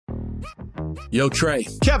Yo, Trey.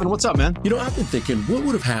 Kevin, what's up, man? I've been thinking, what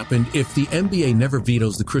would have happened if the NBA never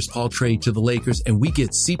vetoes the Chris Paul trade to the Lakers and we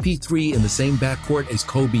get CP3 in the same backcourt as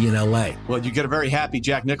Kobe in LA? Well, you get a very happy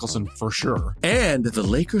Jack Nicholson for sure. And the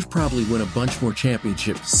Lakers probably win a bunch more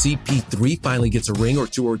championships. CP3 finally gets a ring or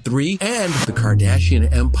two or three, and the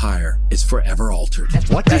Kardashian empire is forever altered.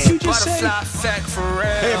 What did you just say?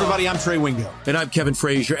 Hey, everybody, I'm Trey Wingo. And I'm Kevin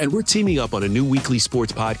Frazier, and we're teaming up on a new weekly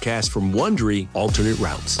sports podcast from Wondery, Alternate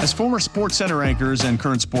Routes. As former Sports Center anchors and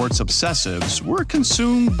current sports obsessives, we're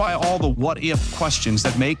consumed by all the what-if questions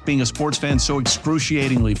that make being a sports fan so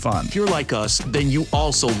excruciatingly fun. If you're like us, then you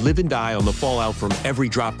also live and die on the fallout from every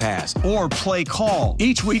drop pass. Or play call.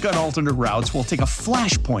 Each week on Alternate Routes, we'll take a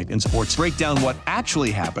flashpoint in sports, break down what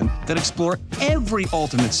actually happened, then explore every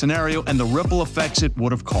alternate scenario and the ripple effects it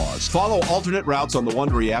would have caused. Follow Alternate Routes on the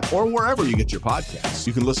Wondery app or wherever you get your podcasts.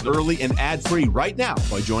 You can listen early and ad-free right now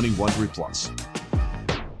by joining Wondery Plus.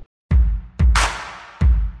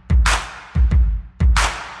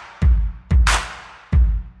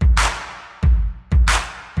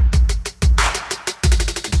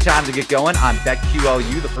 Time to get going on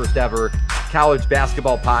BetQLU, the first ever college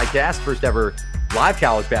basketball podcast, first ever live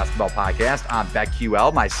college basketball podcast on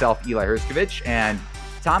BetQL. Myself, Eli Herskovich, and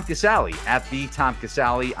Tom Casale at the Tom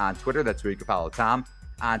Casale on Twitter. That's where you can follow Tom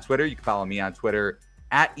on Twitter. You can follow me on Twitter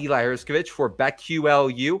at Eli Herskovich for BetQLU.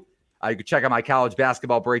 You can check out my college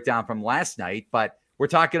basketball breakdown from last night, but we're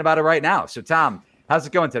talking about it right now. So, Tom, how's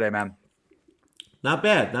it going today, man? Not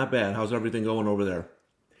bad, not bad. How's everything going over there?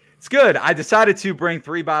 It's good. I decided to bring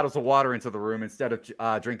 3 bottles of water into the room instead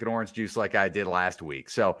of drinking orange juice like I did last week.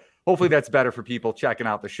 So hopefully that's better for people checking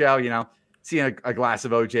out the show, seeing a glass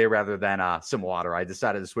of OJ rather than some water. I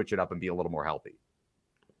decided to switch it up and be a little more healthy.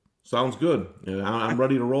 Sounds good. Yeah, I'm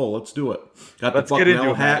ready to roll. Let's do it. Got Let's the get into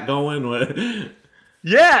Bucknell it, hat going.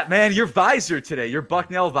 Yeah, man, your visor today, your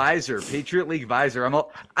Bucknell visor, Patriot League visor.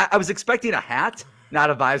 I was expecting a hat,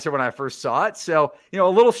 not a visor when I first saw it. So, a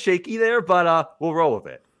little shaky there, but we'll roll with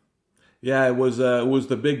it. Yeah, it was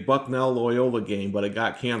the big Bucknell Loyola game, but it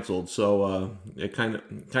got canceled, so it kind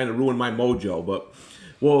of ruined my mojo. But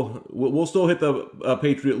we'll still hit the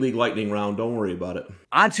Patriot League lightning round. Don't worry about it.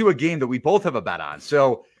 On to a game that we both have a bet on.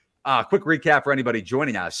 So, quick recap for anybody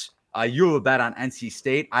joining us. You have a bet on NC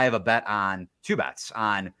State. I have a bet on 2 bets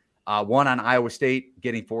on one on Iowa State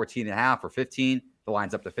getting 14.5 or 15. The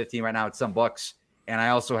line's up to 15 right now at some books, and I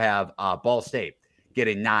also have Ball State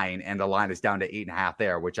getting 9, and the line is down to 8.5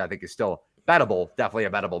 there, which I think is still bettable, definitely a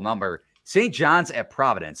bettable number. St. John's at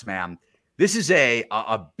Providence, man. This is a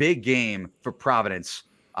big game for Providence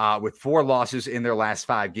with 4 losses in their last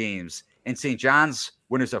 5 games. And St. John's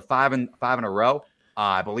winners of 5 in a row.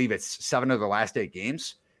 I believe it's 7 of the last 8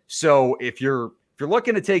 games. So if you're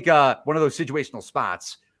looking to take one of those situational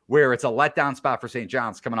spots where it's a letdown spot for St.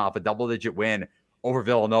 John's coming off a double-digit win over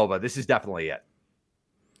Villanova, this is definitely it.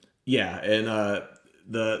 Yeah, and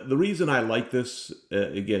the reason I like this,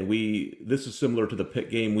 again, this is similar to the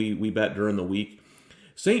Pitt game we bet during the week.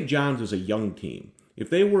 St. John's is a young team. If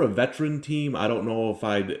they were a veteran team, I don't know if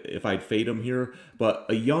I'd fade them here, but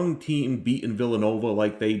a young team beating Villanova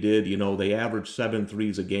like they did, they averaged 7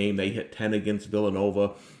 threes a game. They hit 10 against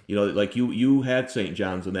Villanova. Like you had St.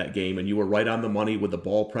 John's in that game, and you were right on the money with the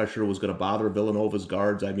ball pressure was going to bother Villanova's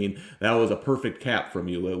guards. I mean, that was a perfect cap from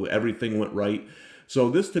you. Everything went right. So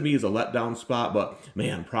this to me is a letdown spot, but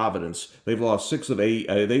man, Providence, they've lost 6 of 8.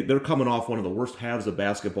 They're coming off one of the worst halves of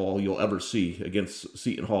basketball you'll ever see against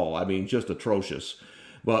Seton Hall. I mean, just atrocious.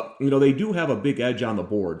 But, they do have a big edge on the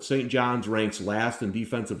board. St. John's ranks last in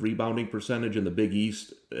defensive rebounding percentage in the Big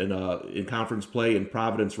East in conference play, and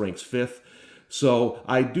Providence ranks 5th. So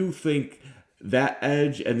I do think that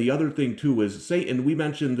edge, and the other thing too is, and we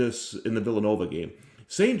mentioned this in the Villanova game,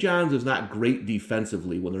 St. John's is not great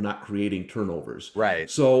defensively when they're not creating turnovers. Right.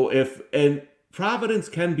 So Providence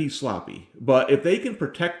can be sloppy, but if they can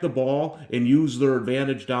protect the ball and use their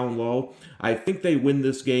advantage down low, I think they win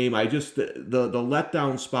this game. The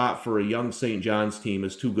letdown spot for a young St. John's team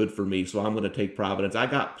is too good for me, so I'm going to take Providence. I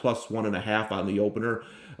got plus 1.5 on the opener,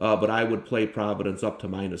 but I would play Providence up to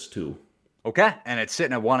 -2. Okay, and it's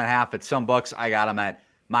sitting at 1.5 at some books. I got them at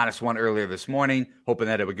 -1 earlier this morning, hoping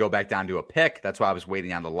that it would go back down to a pick. That's why I was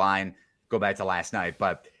waiting on the line, go back to last night,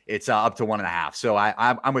 but it's up to 1.5. So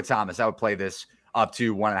I'm with Thomas. I would play this up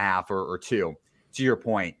to 1.5 or 2, to your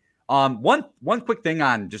point. One quick thing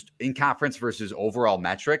on just in conference versus overall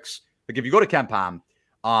metrics. Like if you go to KenPom,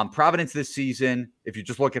 Providence this season, if you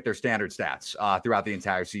just look at their standard stats throughout the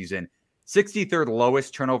entire season, 63rd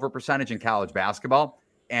lowest turnover percentage in college basketball.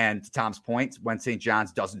 And to Tom's point, when St.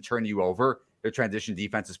 John's doesn't turn you over, their transition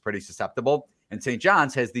defense is pretty susceptible. And St.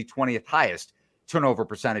 John's has the 20th highest turnover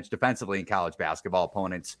percentage defensively in college basketball,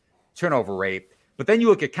 opponents' turnover rate. But then you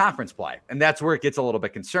look at conference play, and that's where it gets a little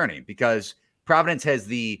bit concerning because Providence has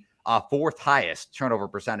the fourth highest turnover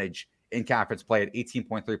percentage in conference play at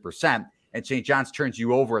 18.3%, and St. John's turns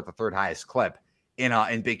you over at the third highest clip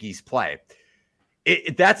in Big East play.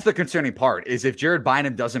 That's the concerning part, is if Jared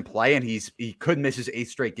Bynum doesn't play and he could miss his 8th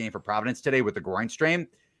straight game for Providence today with the groin strain,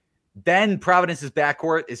 then Providence's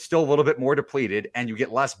backcourt is still a little bit more depleted, and you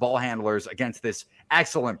get less ball handlers against this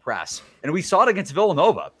excellent press. And we saw it against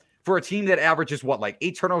Villanova. For a team that averages,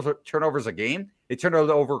 8 turnovers a game, they turned it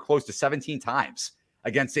over close to 17 times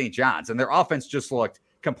against St. John's. And their offense just looked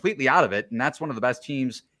completely out of it, and that's one of the best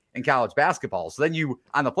teams in college basketball. So then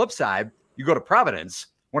on the flip side, you go to Providence,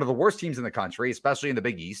 one of the worst teams in the country, especially in the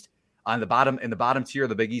Big East, in the bottom tier of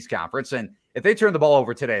the Big East Conference. And if they turn the ball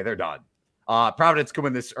over today, they're done. Providence could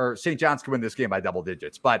win this, or St. John's could win this game by double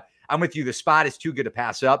digits. But I'm with you. The spot is too good to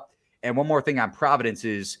pass up. And one more thing on Providence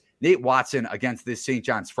is Nate Watson against this St.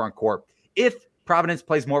 John's front court. If Providence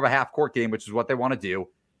plays more of a half-court game, which is what they want to do,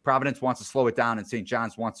 Providence wants to slow it down and St.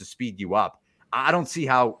 John's wants to speed you up. I don't see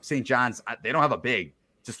how St. John's, they don't have a big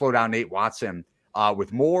to slow down Nate Watson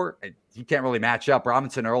with more. He can't really match up.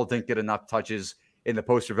 Robinson Earl didn't get enough touches in the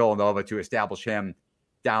post for Villanova to establish him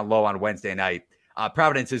down low on Wednesday night.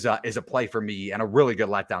 Providence is a play for me and a really good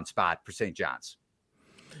letdown spot for St. John's.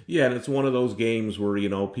 Yeah, and it's one of those games where,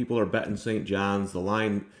 people are betting St. John's. The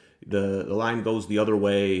line goes the other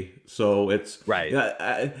way, so it's right.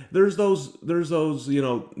 There's those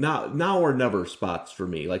now or never spots for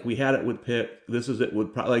me. Like we had it with Pitt. This is it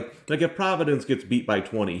with like if Providence gets beat by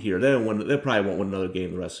 20 here, they probably won't win another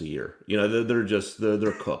game the rest of the year.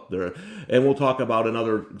 They're cooked. And we'll talk about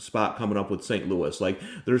another spot coming up with St. Louis. Like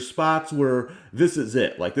there's spots where this is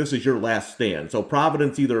it. Like this is your last stand. So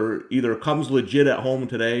Providence either comes legit at home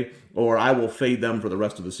today, or I will fade them for the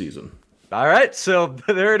rest of the season. All right, so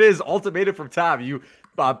there it is, ultimatum from Tom.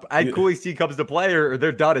 Ed Cooley's team comes to play, or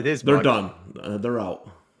they're done at his book? They're done. They're out.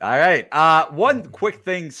 All right. One quick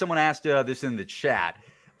thing, someone asked this in the chat,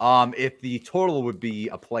 if the total would be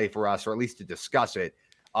a play for us, or at least to discuss it.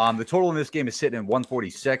 The total in this game is sitting at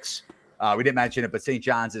 146. We didn't mention it, but St.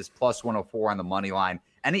 John's is plus 104 on the money line.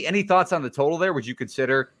 Any thoughts on the total there? Would you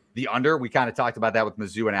consider the under? We kind of talked about that with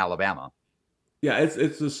Mizzou and Alabama. Yeah,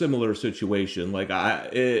 it's a similar situation. Like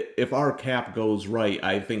if our cap goes right,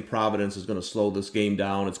 I think Providence is going to slow this game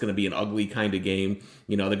down. It's going to be an ugly kind of game.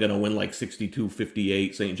 They're going to win like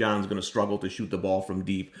 62-58. St. John's going to struggle to shoot the ball from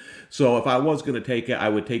deep. So if I was going to take it, I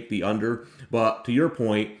would take the under. But to your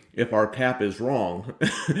point, if our cap is wrong,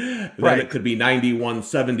 then right, it could be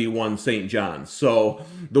 91-71 St. John's. So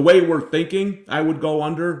the way we're thinking, I would go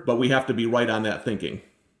under, but we have to be right on that thinking.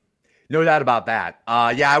 No doubt about that.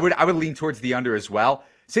 I would lean towards the under as well.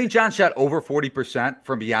 St. John shot over 40%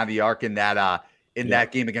 from beyond the arc in that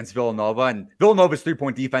game against Villanova, and Villanova's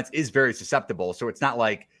 3-point defense is very susceptible. So it's not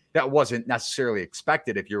like that wasn't necessarily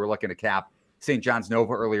expected if you were looking to cap St. John's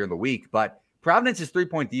Nova earlier in the week. But Providence's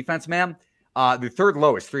 3-point defense, man, the third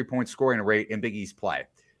lowest 3-point scoring rate in Big East play.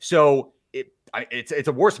 So it's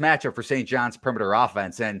a worse matchup for St. John's perimeter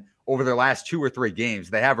offense. And over their last 2 or 3 games,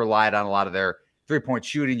 they have relied on a lot of their 3-point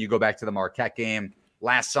shooting. You go back to the Marquette game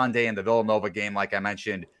last Sunday and the Villanova game, like I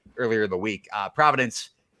mentioned earlier in the week. Providence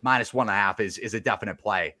minus 1.5 is a definite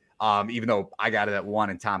play, even though I got it at 1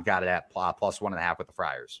 and Tom got it at plus 1.5 with the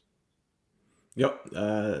Friars. Yep.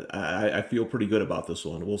 I feel pretty good about this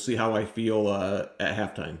one. We'll see how I feel at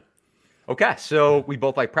halftime. Okay, so we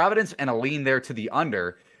both like Providence and a lean there to the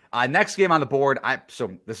under. Next game on the board,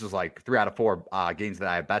 so this is like 3 out of 4 games that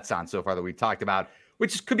I have bets on so far that we've talked about,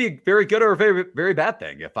 which could be a very good or a very, very bad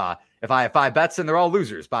thing. If I have 5 bets and they're all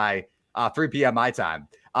losers by 3 p.m. my time.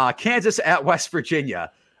 Kansas at West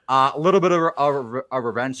Virginia. A little bit of a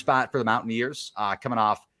revenge spot for the Mountaineers coming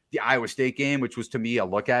off the Iowa State game, which was to me a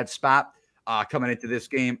look-at spot coming into this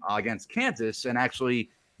game against Kansas. And actually,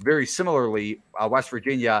 very similarly, West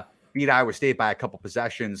Virginia beat Iowa State by a couple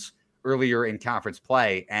possessions earlier in conference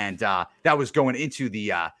play. And that was going into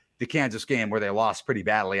the Kansas game where they lost pretty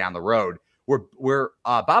badly on the road. Where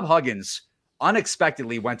Bob Huggins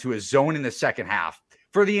unexpectedly went to a zone in the second half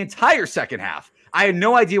for the entire second half. I had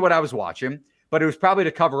no idea what I was watching, but it was probably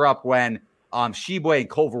to cover up when Sheboy and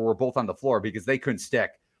Culver were both on the floor because they couldn't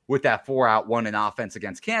stick with that 4-out 1-in offense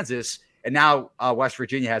against Kansas. And now West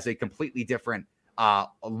Virginia has a completely different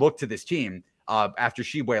look to this team after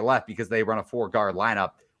Sheboy left because they run a 4-guard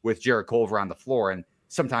lineup with Jared Culver on the floor and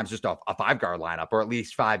sometimes just a 5-guard lineup or at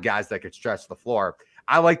least 5 guys that could stretch the floor.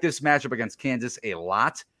 I like this matchup against Kansas a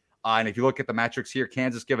lot. And if you look at the metrics here,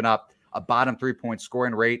 Kansas giving up a bottom 3-point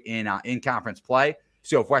scoring rate in conference play.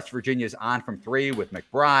 So if West Virginia is on from 3 with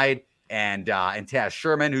McBride and Taz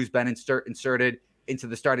Sherman, who's been inserted into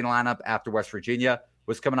the starting lineup after West Virginia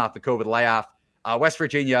was coming off the COVID layoff. West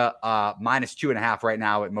Virginia minus 2.5 right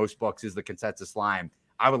now at most books is the consensus line.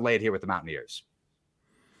 I would lay it here with the Mountaineers.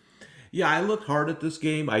 Yeah, I looked hard at this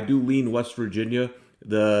game. I do lean West Virginia.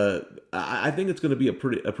 I think it's going to be a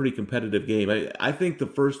pretty competitive game. I think the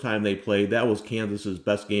first time they played, that was Kansas's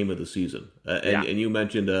best game of the season. And you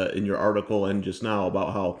mentioned in your article and just now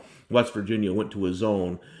about how West Virginia went to a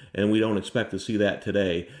zone, and we don't expect to see that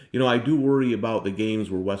today. I do worry about the games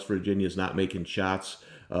where West Virginia is not making shots.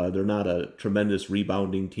 They're not a tremendous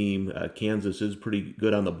rebounding team. Kansas is pretty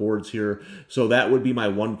good on the boards here. So that would be my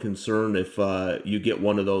one concern if you get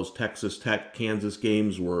one of those Texas Tech-Kansas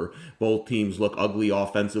games where both teams look ugly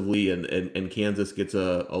offensively and Kansas gets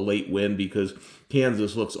a late win, because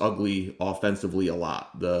Kansas looks ugly offensively a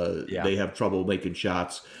lot. They have trouble making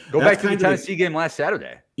shots. Go back to the Tennessee game last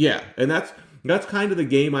Saturday. Yeah, and that's kind of the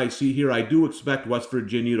game I see here. I do expect West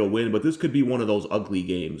Virginia to win, but this could be one of those ugly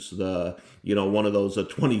games. One of those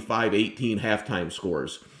 25-18 halftime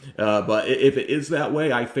scores. But if it is that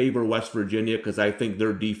way, I favor West Virginia because I think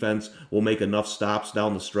their defense will make enough stops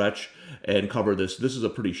down the stretch and cover this. This is a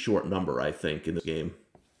pretty short number, I think, in this game.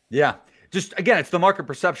 Yeah. Just, again, it's the market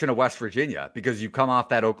perception of West Virginia, because you come off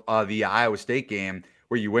that the Iowa State game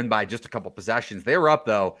where you win by just a couple possessions. They were up,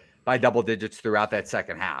 though, by double digits throughout that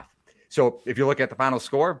second half. So if you look at the final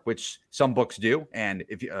score, which some books do, and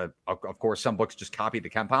if of course some books just copy the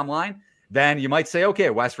KenPom line, then you might say, okay,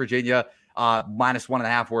 West Virginia minus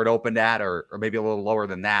 1.5 where it opened at, or maybe a little lower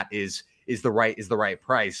than that is the right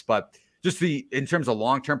price. But just in terms of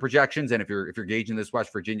long-term projections, and if you're gauging this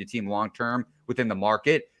West Virginia team long-term within the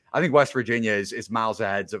market, I think West Virginia is miles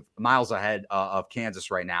ahead of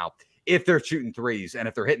Kansas right now if they're shooting threes and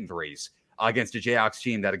if they're hitting threes against a Jayhawks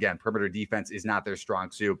team that, again, perimeter defense is not their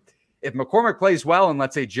strong suit. If McCormick plays well, and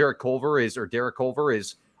let's say Derek Culver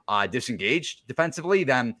is disengaged defensively,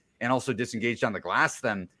 then and also disengaged on the glass,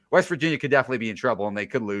 then West Virginia could definitely be in trouble, and they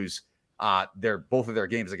could lose both of their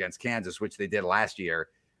games against Kansas, which they did last year.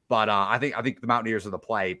 But I think the Mountaineers are the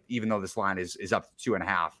play, even though this line is up to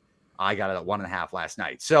 2.5. I got it at 1.5 last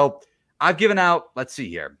night. So I've given out. Let's see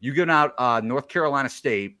here. You've given out North Carolina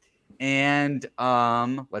State, and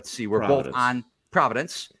let's see, we're both on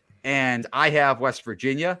Providence, and I have West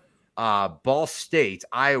Virginia, Ball State,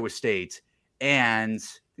 Iowa State, and I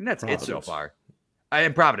think that's Providence. It so far.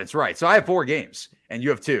 And Providence, right. So I have 4 games, and you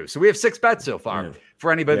have 2. So we have 6 bets so far for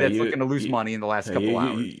anybody that's looking to lose money in the last couple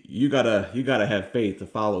hours. You gotta have faith to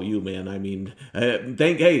follow you, man. I mean,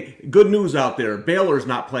 good news out there. Baylor's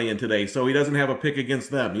not playing today, so he doesn't have a pick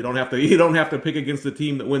against them. You don't have to pick against the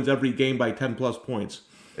team that wins every game by 10+ points.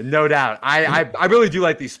 No doubt. I really do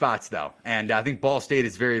like these spots, though, and I think Ball State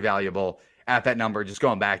is very valuable at that number. Just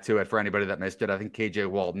going back to it for anybody that missed it, I think KJ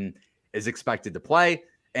Walton is expected to play.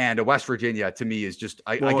 And West Virginia, to me, is just,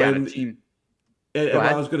 a team. And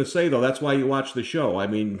I was going to say, though, that's why you watch the show. I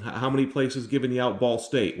mean, how many places giving you out Ball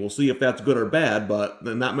State? We'll see if that's good or bad, but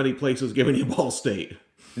not many places giving you Ball State.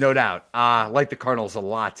 No doubt. Like the Cardinals a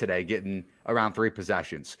lot today, getting around 3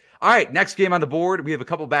 possessions. All right, next game on the board. We have a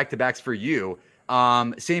couple back-to-backs for you.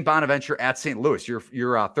 St. Bonaventure at St. Louis,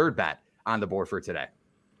 your third bet on the board for today.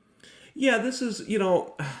 Yeah, this is,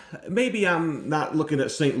 maybe I'm not looking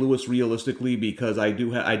at St. Louis realistically because I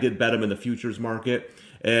did bet them in the futures market,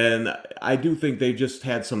 and I do think they just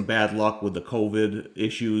had some bad luck with the COVID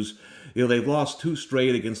issues. They've lost 2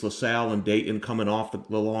 straight against LaSalle and Dayton coming off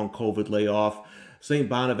the long COVID layoff. St.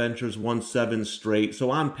 Bonaventure's won 7 straight.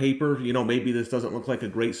 So on paper, maybe this doesn't look like a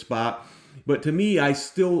great spot. But to me, I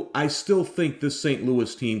still think this St.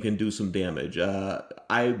 Louis team can do some damage.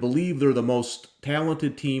 I believe they're the most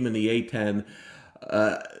talented team in the A-10.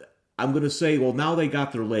 I'm going to say, well, now they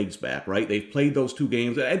got their legs back, right? They've played those 2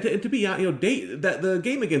 games. And to be honest, the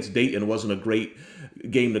game against Dayton wasn't a great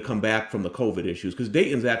game to come back from the COVID issues because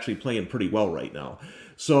Dayton's actually playing pretty well right now.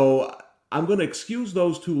 So I'm going to excuse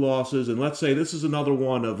those 2 losses, and let's say this is another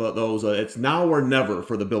one of those. It's now or never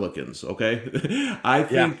for the Billikens. Okay,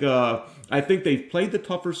 I think they've played the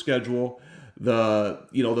tougher schedule.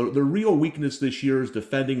 The real weakness this year is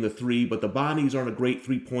defending the 3, but the Bonnies aren't a great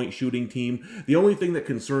 3-point shooting team. The only thing that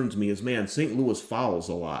concerns me is, man, St. Louis fouls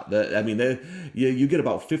a lot. You get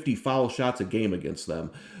about 50 foul shots a game against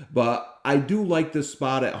them. But I do like this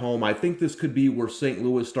spot at home. I think this could be where St.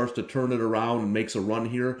 Louis starts to turn it around and makes a run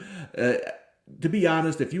here. To be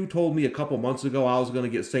honest, if you told me a couple months ago I was going to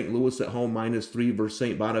get St. Louis at home -3 versus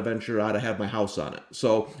St. Bonaventure, I'd have my house on it.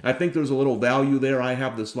 So I think there's a little value there. I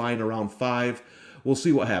have this line around 5. We'll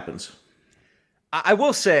see what happens. I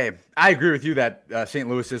will say, I agree with you that St.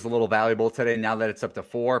 Louis is a little valuable today now that it's up to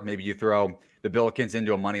 4. Maybe you throw the Billikens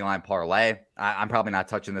into a money line parlay. I'm probably not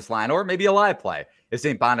touching this line, or maybe a live play if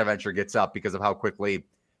St. Bonaventure gets up because of how quickly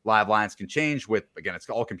live lines can change with, again, it's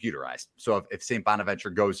all computerized. So if St. Bonaventure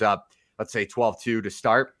goes up, let's say 12-2 to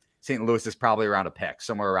start, St. Louis is probably around a pick,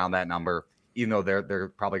 somewhere around that number, even though they're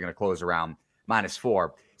probably going to close around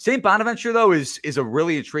 -4. St. Bonaventure, though, is a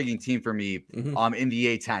really intriguing team for me in the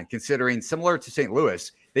A-10, considering similar to St.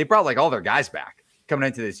 Louis, they brought like all their guys back coming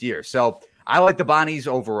into this year. So I like the Bonnies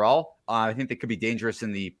overall. I think they could be dangerous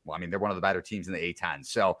in they're one of the better teams in the A-10.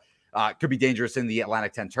 So could be dangerous in the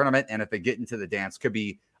Atlantic 10 tournament. And if they get into the dance, could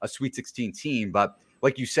be a Sweet 16 team. But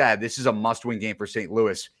like you said, this is a must-win game for St.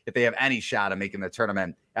 Louis if they have any shot at making the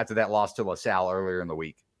tournament after that loss to LaSalle earlier in the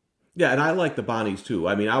week. Yeah, and I like the Bonnies too.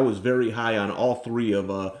 I mean, I was very high on all three of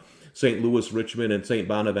St. Louis, Richmond, and St.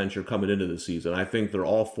 Bonaventure coming into the season. I think they're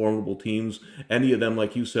all formidable teams. Any of them,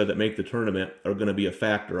 like you said, that make the tournament are going to be a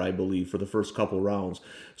factor, I believe, for the first couple rounds.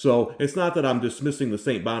 So it's not that I'm dismissing the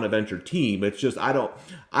St. Bonaventure team. It's just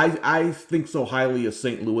I think so highly of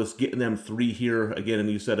St. Louis, getting them 3 here. Again, and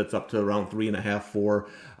you said it's up to around 3.5, 4.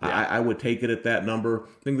 Yeah. I would take it at that number.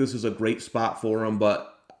 I think this is a great spot for them,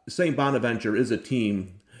 but St. Bonaventure is a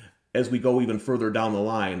team, as we go even further down the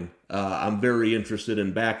line, I'm very interested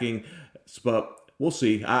in backing, but we'll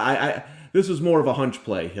see. This is more of a hunch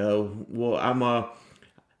play. I'm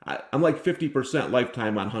like 50%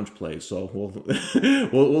 lifetime on hunch plays, so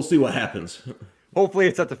we'll see what happens. Hopefully,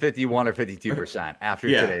 it's up to 51 or 52% after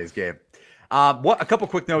today's game. A couple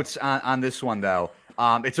quick notes on this one, though.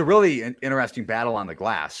 It's a really interesting battle on the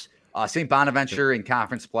glass. St. Bonaventure in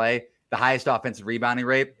conference play, the highest offensive rebounding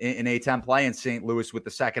rate in A-10 play, and St. Louis with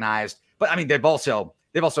the second highest. But I mean, they've also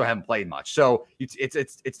haven't played much, so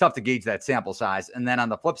it's tough to gauge that sample size. And then on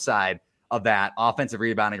the flip side of that offensive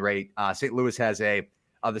rebounding rate, St. Louis has the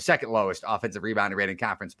second lowest offensive rebounding rate in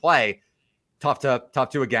conference play. Tough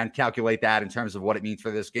to again calculate that in terms of what it means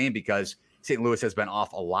for this game, because St. Louis has been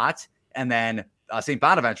off a lot, and then St.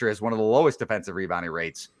 Bonaventure has one of the lowest defensive rebounding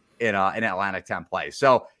rates in Atlantic 10 play.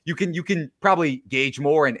 So you can probably gauge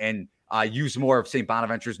more and use more of St.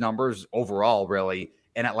 Bonaventure's numbers overall, really,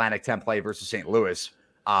 in Atlantic 10 play versus St. Louis,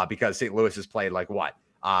 because St. Louis has played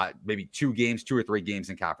maybe 2 or 3 games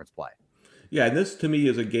in conference play. Yeah, and this to me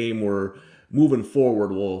is a game where moving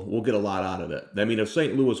forward we'll get a lot out of it. I mean, if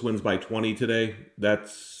St. Louis wins by 20 today,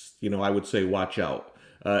 that's, I would say watch out.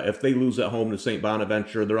 If they lose at home to St.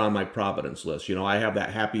 Bonaventure, they're on my Providence list. I have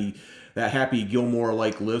that happy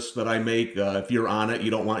Gilmore-like list that I make. If you're on it,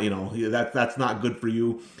 you don't want, that's not good for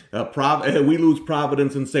you. We lose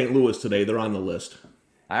Providence and St. Louis today. They're on the list.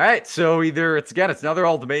 All right. So either it's another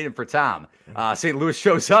ultimatum for Tom. St. Louis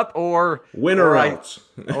shows up or win or else.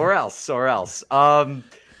 or else.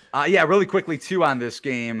 Really quickly too on this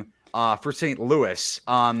game for St. Louis.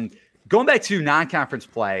 Going back to non-conference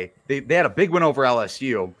play, they had a big win over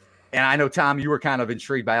LSU. And I know, Tom, you were kind of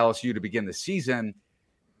intrigued by LSU to begin the season.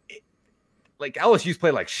 LSU's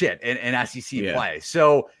played like shit in SEC play.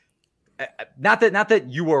 So not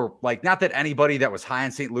that anybody that was high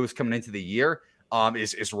on St. Louis coming into the year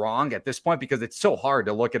is wrong at this point, because it's so hard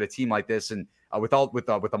to look at a team like this and with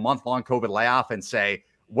a month-long COVID layoff and say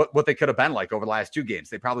what they could have been like over the last 2 games.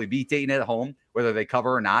 They probably beat Dayton at home, whether they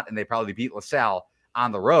cover or not, and they probably beat LaSalle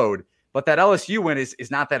on the road. But that LSU win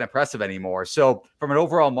is not that impressive anymore. So from an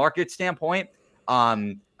overall market standpoint,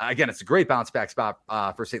 again, it's a great bounce back spot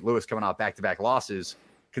for St. Louis coming out back-to-back losses,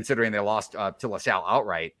 considering they lost to LaSalle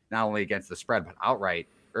outright, not only against the spread, but outright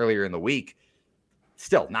earlier in the week.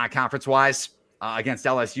 Still, non-conference wise, against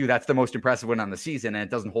LSU, that's the most impressive win on the season, and it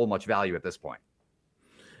doesn't hold much value at this point.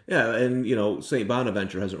 Yeah, and, St.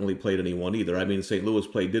 Bonaventure hasn't really played anyone either. I mean, St. Louis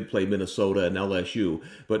did play Minnesota and LSU.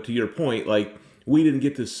 But to your point, we didn't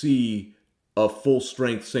get to see a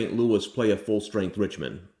full-strength St. Louis play a full-strength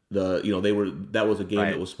Richmond. That was a game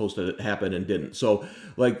that was supposed to happen and didn't. So,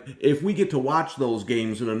 if we get to watch those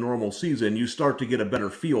games in a normal season, you start to get a better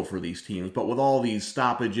feel for these teams. But with all these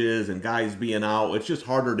stoppages and guys being out, it's just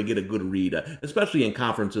harder to get a good read, especially in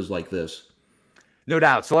conferences like this. No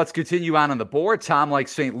doubt. So let's continue on the board. Tom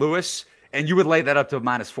likes St. Louis, and you would lay that up to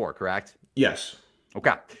 -4, correct? Yes.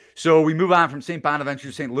 Okay. So we move on from St. Bonaventure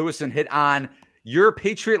to St. Louis and hit on your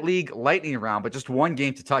Patriot League lightning round, but just one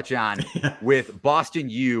game to touch on with Boston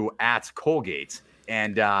U at Colgate.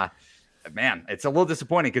 And, man, it's a little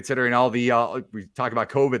disappointing considering all the we talk about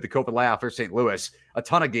COVID, the COVID layoff for St. Louis, a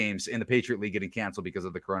ton of games in the Patriot League getting canceled because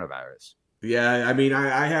of the coronavirus. Yeah, I mean,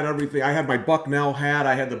 I had everything. I had my Bucknell hat.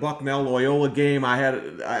 I had the Bucknell Loyola game. I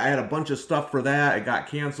had a bunch of stuff for that. It got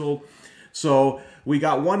canceled. So we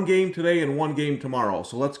got one game today and one game tomorrow.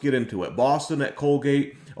 So let's get into it. Boston at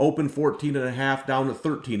Colgate. Open 14.5 down to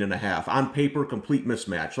 13.5. On paper, complete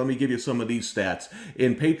mismatch. Let me give you some of these stats.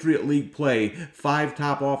 In Patriot League play, 5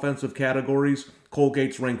 top offensive categories.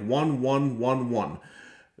 Colgate's ranked 1, 1, 1, 1.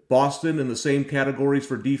 Boston in the same categories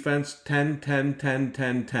for defense, 10, 10, 10,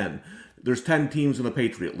 10, 10. There's 10 teams in the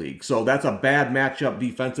Patriot League. So that's a bad matchup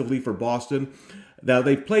defensively for Boston. Now,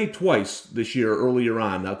 they've played twice this year earlier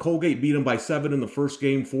on. Now, Colgate beat them by 7 in the first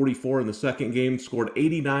game, 44 in the second game, scored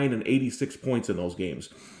 89 and 86 points in those games.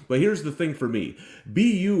 But here's the thing for me.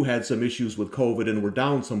 BU had some issues with COVID and were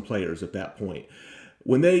down some players at that point.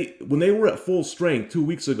 When they were at full strength 2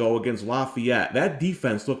 weeks ago against Lafayette, that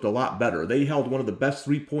defense looked a lot better. They held one of the best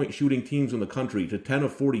three-point shooting teams in the country to 10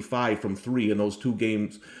 of 45 from 3 in those 2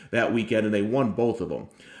 games that weekend, and they won both of them.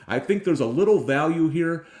 I think there's a little value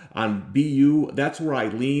here on BU. That's where I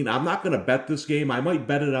lean. I'm not going to bet this game. I might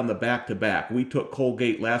bet it on the back-to-back. We took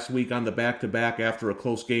Colgate last week on the back-to-back after a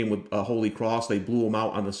close game with Holy Cross. They blew them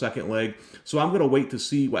out on the second leg. So I'm going to wait to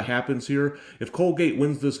see what happens here. If Colgate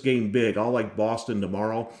wins this game big, I'll like Boston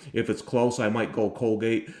tomorrow. If it's close, I might go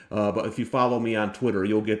Colgate. But if you follow me on Twitter,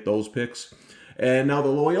 you'll get those picks. And now the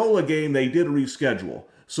Loyola game, they did reschedule.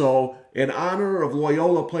 So in honor of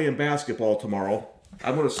Loyola playing basketball tomorrow,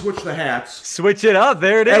 I'm going to switch the hats. Switch it up.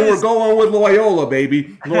 There it is. And we're going with Loyola,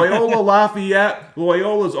 baby. Loyola, Lafayette.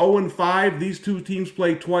 Loyola's 0-5. These two teams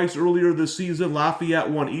played twice earlier this season. Lafayette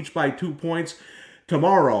won each by 2 points.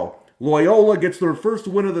 Tomorrow, Loyola gets their first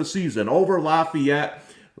win of the season over Lafayette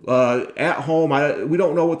at home. We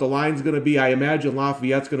don't know what the line's going to be. I imagine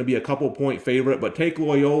Lafayette's going to be a couple-point favorite, but take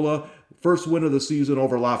Loyola. First win of the season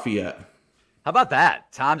over Lafayette. How about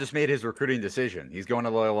that? Tom just made his recruiting decision. He's going to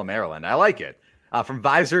Loyola, Maryland. I like it. From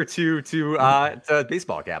visor to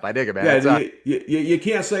baseball cap. I dig it, man. Yeah, you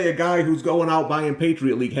can't say a guy who's going out buying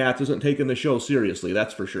Patriot League hats isn't taking the show seriously.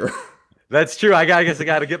 That's for sure. That's true. I guess I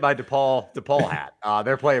got to get my DePaul hat.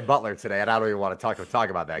 They're playing Butler today, and I don't even want to talk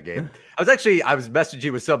about that game. I was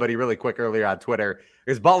messaging with somebody really quick earlier on Twitter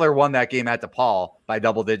because Butler won that game at DePaul by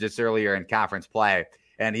double digits earlier in conference play,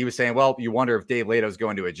 and he was saying, "Well, you wonder if Dave Lato's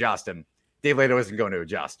going to adjust," and Dave Lato isn't going to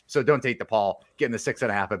adjust. So don't take DePaul. Get in the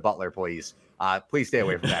 6.5 at Butler, please. Please stay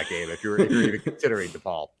away from that game if you're even considering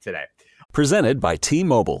DePaul today. Presented by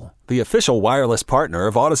T-Mobile, the official wireless partner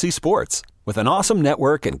of Odyssey Sports. With an awesome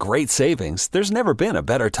network and great savings, there's never been a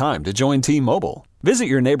better time to join T-Mobile. Visit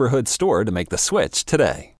your neighborhood store to make the switch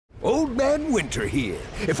today. Old Man Winter here.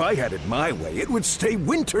 If I had it my way, it would stay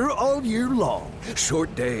winter all year long.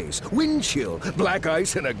 Short days, wind chill, black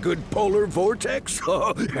ice, and a good polar vortex.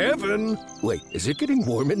 Oh, heaven. Wait, is it getting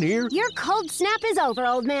warm in here? Your cold snap is over,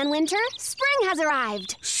 Old Man Winter. Spring has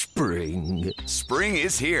arrived. Spring. Spring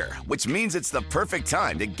is here, which means it's the perfect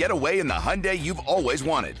time to get away in the Hyundai you've always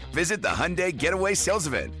wanted. Visit the Hyundai Getaway Sales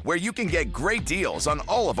Event, where you can get great deals on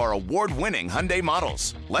all of our award-winning Hyundai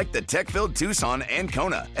models, like the tech-filled Tucson and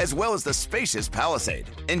Kona, as well as the spacious Palisade.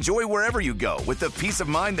 Enjoy wherever you go with the peace of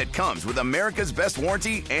mind that comes with America's best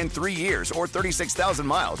warranty and 3 years or 36,000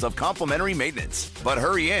 miles of complimentary maintenance. But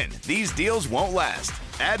hurry in, these deals won't last.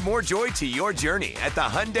 Add more joy to your journey at the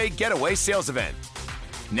Hyundai Getaway Sales Event.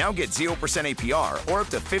 Now get 0% APR or up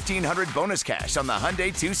to $1,500 bonus cash on the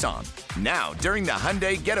Hyundai Tucson. Now, during the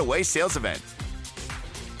Hyundai Getaway Sales Event.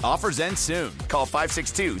 Offers end soon. Call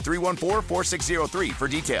 562-314-4603 for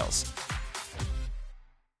details.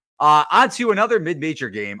 On to another mid-major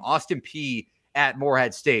game, Austin Peay at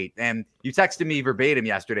Morehead State. And you texted me verbatim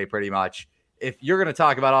yesterday pretty much. If you're going to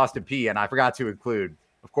talk about Austin Peay, and I forgot to include,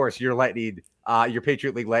 of course, your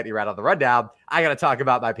Patriot League lightning right on the rundown, I got to talk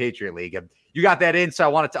about my Patriot League. And you got that in, so I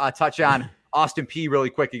wanted to touch on Austin Peay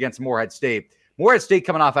really quick against Morehead State. Morehead State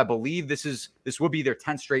coming off, I believe this would be their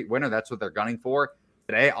 10th straight winner. That's what they're gunning for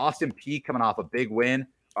today. Austin Peay coming off a big win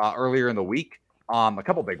earlier in the week, a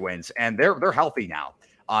couple big wins, and they're healthy now.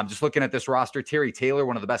 Just looking at this roster, Terry Taylor,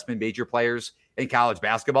 one of the best mid-major players in college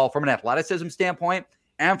basketball from an athleticism standpoint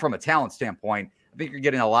and from a talent standpoint. I think you're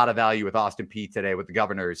getting a lot of value with Austin Peay today with the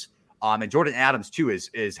Governors. And Jordan Adams, too,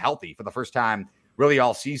 is healthy for the first time really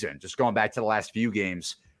all season, just going back to the last few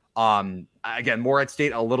games. Again, Morehead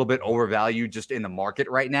State a little bit overvalued just in the market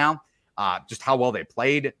right now, just how well they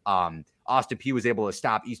played. Austin Peay was able to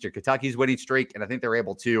stop Eastern Kentucky's winning streak, and I think they're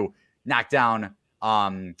able to knock down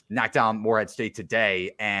Morehead State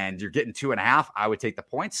today, and you're getting 2.5. I would take the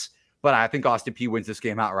points, but I think Austin Peay wins this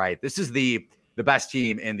game outright. This is the best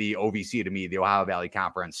team in the OVC to me, the Ohio Valley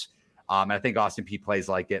Conference. And I think Austin Peay plays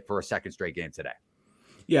like it for a second straight game today.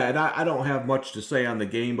 Yeah, and I don't have much to say on the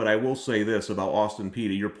game, but I will say this about Austin Peay,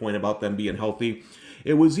 to your point about them being healthy.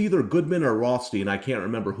 It was either Goodman or Rothstein, I can't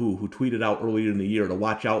remember who tweeted out earlier in the year to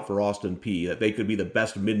watch out for Austin Peay, that they could be the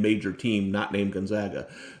best mid-major team not named Gonzaga.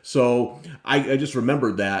 So I just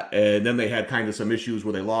remembered that, and then they had kind of some issues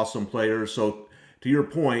where they lost some players. So to your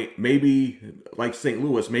point, maybe like St.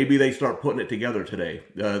 Louis, maybe they start putting it together today.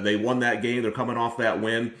 They won that game. They're coming off that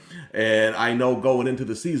win. And I know going into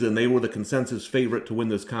the season, they were the consensus favorite to win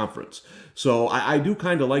this conference. So I do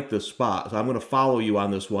kind of like this spot. So I'm going to follow you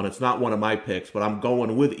on this one. It's not one of my picks, but I'm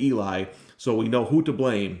going with Eli so we know who to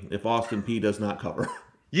blame if Austin Peay does not cover.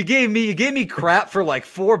 You gave me crap for like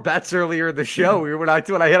 4 bets earlier in the show when I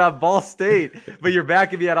hit on Ball State, but you're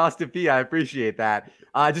backing me at Austin Peay. I appreciate that.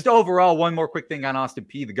 Just overall, one more quick thing on Austin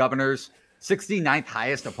Peay. The Governors, 69th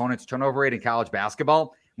highest opponent's turnover rate in college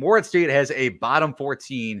basketball. Morehead State has a bottom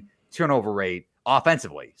 14 turnover rate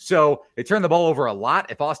offensively. So they turn the ball over a lot.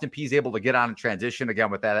 If Austin Peay is able to get on in transition, again,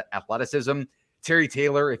 with that athleticism, Terry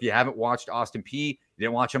Taylor, if you haven't watched Austin Peay, you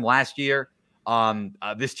didn't watch him last year,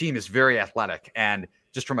 this team is very athletic. And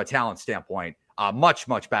just from a talent standpoint, much,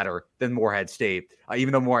 much better than Morehead State.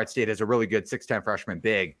 Even though Morehead State has a really good 6'10" freshman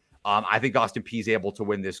big, I think Austin Peay is able to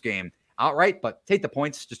win this game outright, but take the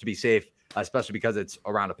points just to be safe, especially because it's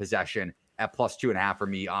around a possession at +2.5 for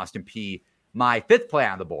me, Austin Peay. My 5th play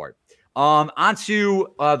on the board. Onto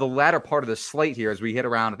the latter part of the slate here as we hit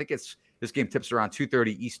around, I think this game tips around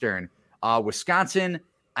 2:30 Eastern. Wisconsin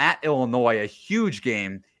at Illinois, a huge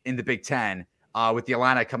game in the Big Ten. With the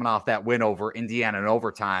Illini coming off that win over Indiana in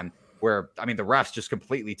overtime, where, I mean, the refs just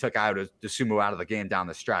completely took out Dosunmu out of the game down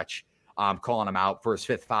the stretch, calling him out for his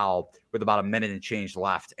 5th foul with about a minute and change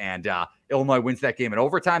left. And Illinois wins that game in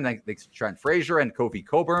overtime, thanks to Trent Frazier and Kofi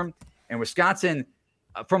Cockburn. And Wisconsin,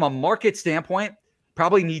 from a market standpoint,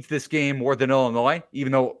 probably needs this game more than Illinois,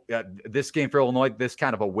 even though this game for Illinois, this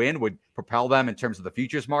kind of a win would propel them in terms of the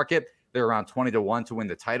futures market. They're around 20-1 to win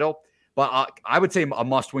the title. But I would say a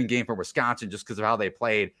must-win game for Wisconsin just because of how they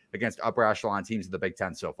played against upper echelon teams in the Big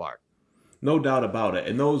Ten so far. No doubt about it.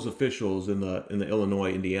 And those officials in the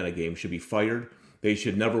Illinois-Indiana game should be fired. They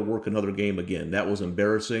should never work another game again. That was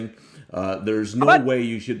embarrassing. There's no way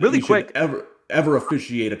you should ever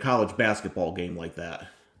officiate a college basketball game like that.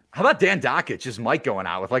 How about Dan Dockich, just Mike going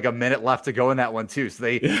out with like a minute left to go in that one too? So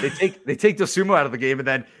they take Dosunmu out of the game, and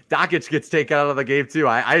then Dockich gets taken out of the game too.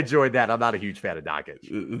 I enjoyed that. I'm not a huge fan of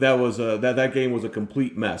Dockich. That was that game was a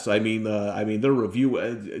complete mess. I mean their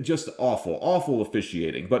review just awful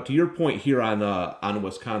officiating. But to your point here on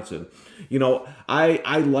Wisconsin,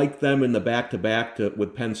 I like them in the back-to-back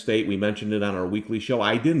with Penn State. We mentioned it on our weekly show.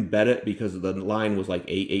 I didn't bet it because the line was like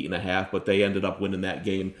 8.5, but they ended up winning that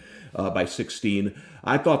game by 16.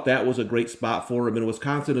 I thought that was a great spot for him. And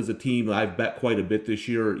Wisconsin is a team I've bet quite a bit this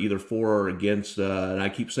year, either for or against. And I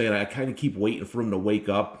keep saying I kind of keep waiting for him to wake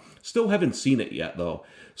up. Still haven't seen it yet, though.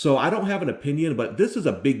 So I don't have an opinion, but this is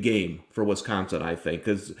a big game for Wisconsin, I think,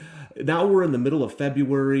 because now we're in the middle of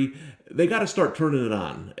February. They got to start turning it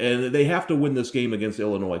on, and they have to win this game against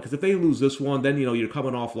Illinois, because if they lose this one, then you're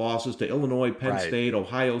coming off losses to Illinois, Penn State,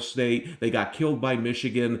 Ohio State. They got killed by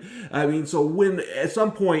Michigan. I mean, so when at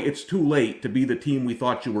some point it's too late to be the team we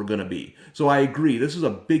thought you were going to be. So I agree. This is a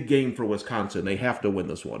big game for Wisconsin. They have to win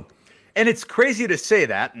this one. And it's crazy to say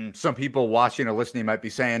that, and some people watching or listening might be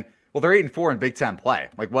saying, well, they're 8-4 in Big Ten play.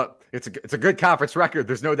 Like, what? It's a good conference record.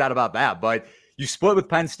 There's no doubt about that. But you split with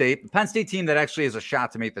Penn State. The Penn State team that actually has a shot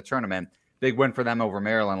to make the tournament. Big win for them over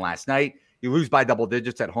Maryland last night. You lose by double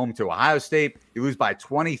digits at home to Ohio State. You lose by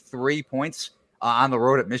 23 points on the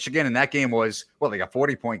road at Michigan. And that game was, like a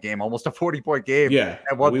 40-point game, almost a 40-point game. Yeah,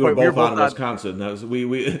 at one we point, were both on Wisconsin.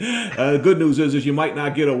 Good news is you might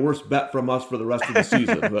not get a worse bet from us for the rest of the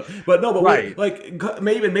season. But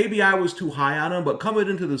maybe I was too high on them. But coming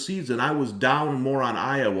into the season, I was down more on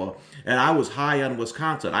Iowa, and I was high on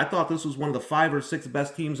Wisconsin. I thought this was one of the 5 or 6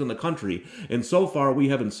 best teams in the country. And so far, we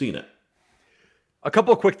haven't seen it. A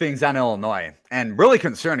couple of quick things on Illinois, and really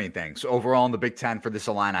concerning things overall in the Big Ten for this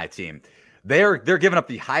Illini team. They're giving up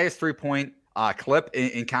the highest 3-point clip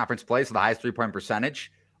in conference play, so the highest 3-point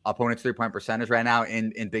percentage, opponent's 3-point percentage right now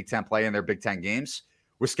in Big Ten play in their Big Ten games.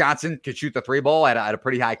 Wisconsin could shoot the 3 ball at a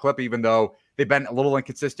pretty high clip, even though they've been a little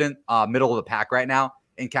inconsistent, middle of the pack right now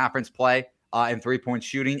in conference play in 3-point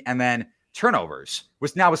shooting. And then turnovers.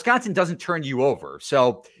 Now, Wisconsin doesn't turn you over.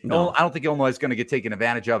 So I don't think Illinois is going to get taken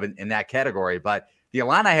advantage of in that category. But the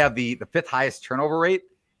Illini have the 5th highest turnover rate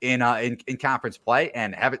in conference play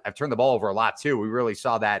and have turned the ball over a lot, too. We really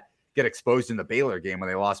saw that get exposed in the Baylor game when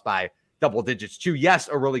they lost by double digits to, yes,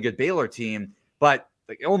 a really good Baylor team. But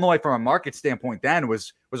Illinois, from a market standpoint, then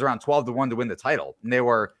was around 12-1 to win the title. And they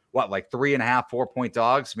were, 3.5, 4-point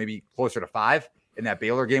dogs, maybe closer to 5 in that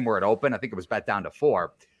Baylor game where it opened. I think it was bet down to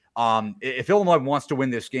 4. If Illinois wants to win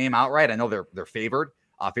this game outright, I know they're favored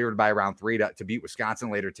by around 3 to beat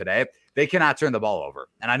Wisconsin later today. They cannot turn the ball over.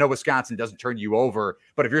 And I know Wisconsin doesn't turn you over,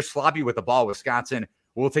 but if you're sloppy with the ball, Wisconsin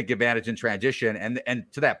will take advantage in transition. And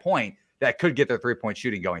to that point, that could get their 3-point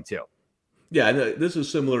shooting going too. Yeah, this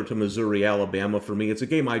is similar to Missouri, Alabama for me. It's a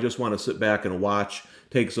game I just want to sit back and watch,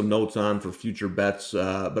 take some notes on for future bets,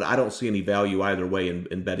 but I don't see any value either way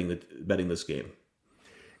in betting this game.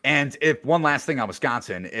 And if one last thing on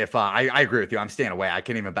Wisconsin, if I agree with you, I'm staying away. I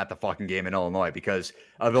can't even bet the fucking game in Illinois because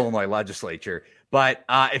of Illinois legislature. But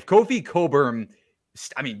if Kofi Cockburn,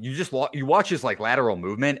 I mean, you watch his like lateral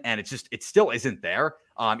movement, and it still isn't there.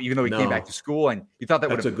 Even though he came back to school, and you thought that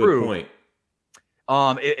would improve. That's a good point.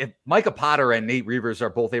 If Micah Potter and Nate Reavers are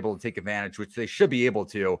both able to take advantage, which they should be able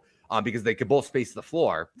to, because they could both space the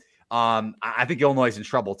floor. I think Illinois is in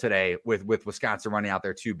trouble today with Wisconsin running out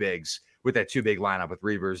their two bigs with that two big lineup with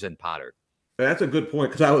Reavers and Potter. That's a good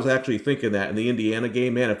point, because I was actually thinking that in the Indiana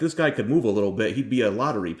game, man, if this guy could move a little bit, he'd be a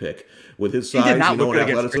lottery pick with his size. He did not look good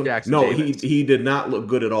against Rick Jackson Davis. He did not look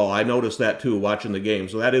good at all. I noticed that too watching the game.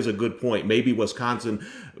 So that is a good point. Maybe Wisconsin's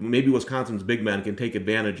big men can take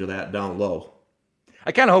advantage of that down low.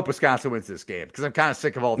 I kind of hope Wisconsin wins this game because I'm kind of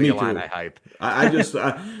sick of all the Illini hype. I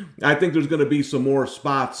think there's going to be some more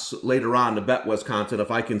spots later on to bet Wisconsin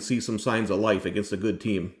if I can see some signs of life against a good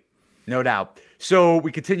team. No doubt. So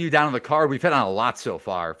we continue down on the card. We've hit on a lot so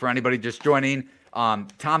far. For anybody just joining, Tom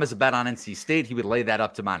has a bet on NC State. He would lay that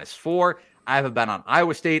up to -4. I have a bet on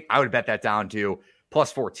Iowa State. I would bet that down to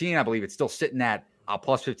 +14. I believe it's still sitting at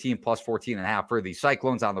 +15, +14.5 for the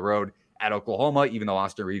Cyclones on the road at Oklahoma, even though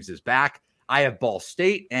Austin Reeves is back. I have Ball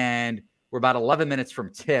State, and we're about 11 minutes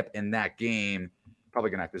from tip in that game. Probably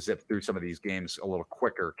going to have to zip through some of these games a little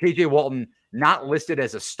quicker. KJ Walton not listed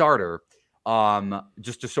as a starter.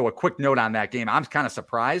 Just to show a quick note on that game, I'm kind of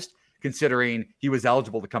surprised considering he was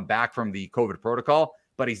eligible to come back from the COVID protocol,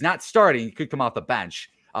 but he's not starting. He could come off the bench.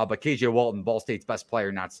 But KJ Walton, Ball State's best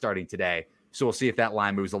player, not starting today. So we'll see if that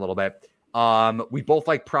line moves a little bit. We both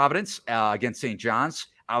like Providence against St. John's.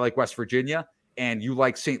 I like West Virginia. And you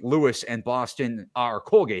like St. Louis and Boston, or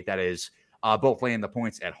Colgate, that is, both laying the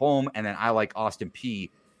points at home. And then I like Austin Peay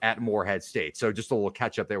at Morehead State. So just a little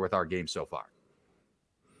catch up there with our game so far.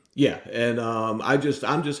 Yeah, and I'm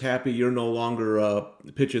just happy you're no longer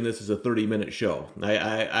pitching this as a 30-minute show.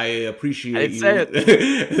 I appreciate you. Say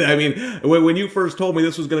it. I mean, when you first told me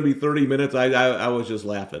this was going to be 30 minutes, I was just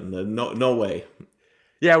laughing. No way.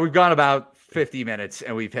 Yeah, we've gone about 50 minutes,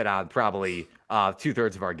 and we've hit on probably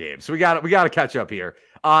 2/3 of our game. So we got to catch up here.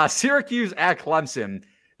 Syracuse at Clemson.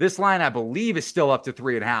 This line, I believe, is still up to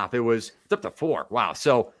 3.5. It's up to 4. Wow.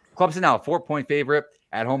 So Clemson now a 4-point favorite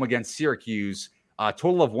at home against Syracuse.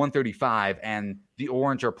 Total of 135, and the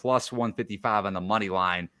Orange are +155 on the money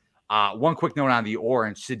line. One quick note on the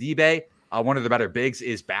Orange. Sidibe, one of the better bigs,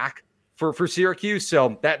 is back for Syracuse.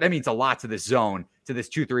 So that means a lot to this zone, to this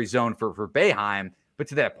 2-3 zone for Boeheim. But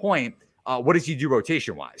to that point, what does he do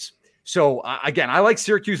rotation-wise? So, again, I like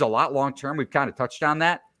Syracuse a lot long-term. We've kind of touched on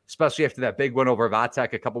that, especially after that big win over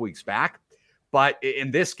Vatek a couple weeks back. But in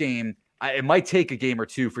this game, it might take a game or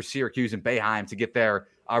two for Syracuse and Boeheim to get their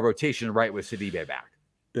rotation right with Sidibe back.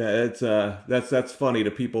 Yeah, that's funny to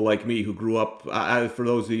people like me who grew up. For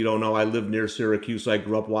those of you who don't know, I live near Syracuse. I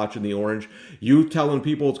grew up watching the Orange. You telling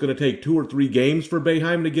people it's going to take 2 or 3 games for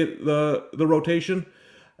Boeheim to get the rotation?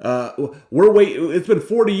 We're waiting. It's been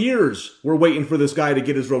 40 years. We're waiting for this guy to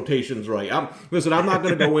get his rotations right. I'm not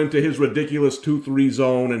going to go into his ridiculous 2-3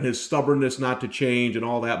 zone and his stubbornness not to change and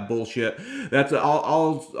all that bullshit.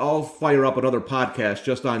 I'll fire up another podcast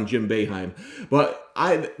just on Jim Boeheim. But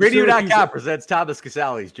Radio.com presents Thomas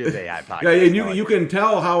Casale's Jim Boeheim podcast. Yeah, and you can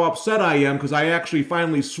tell how upset I am because I actually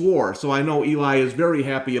finally swore. So I know Eli is very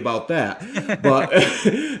happy about that.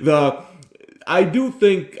 But I do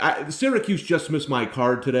think Syracuse just missed my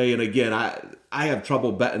card today, and again, I have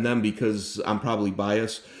trouble betting them because I'm probably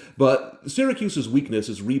biased. But Syracuse's weakness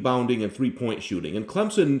is rebounding and 3-point shooting, and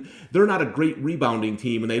Clemson, they're not a great rebounding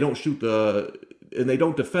team, and they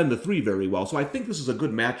don't defend the 3 very well. So I think this is a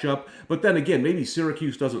good matchup. But then again, maybe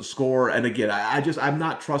Syracuse doesn't score, and again, I'm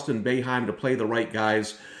not trusting Boeheim to play the right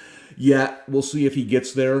guys. Yeah, we'll see if he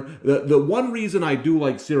gets there. The one reason I do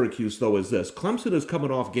like Syracuse, though, is this. Clemson is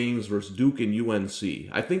coming off games versus Duke and UNC.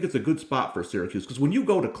 I think it's a good spot for Syracuse, because when you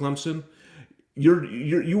go to Clemson,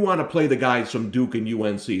 you want to play the guys from Duke and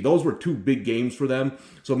UNC. Those were 2 big games for them.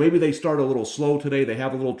 So maybe they start a little slow today. They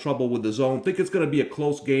have a little trouble with the zone. Think it's going to be a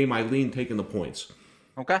close game. I lean taking the points.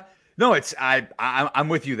 Okay. No, I'm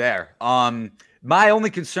with you there. My only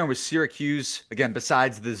concern was Syracuse, again,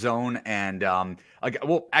 besides the zone. And,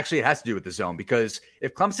 well, actually, it has to do with the zone, because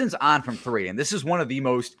if Clemson's on from 3, and this is one of the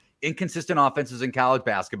most inconsistent offenses in college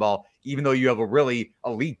basketball, even though you have a really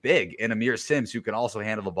elite big in Amir Sims who can also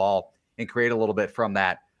handle the ball and create a little bit from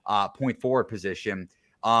that point forward position.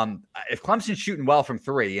 If Clemson's shooting well from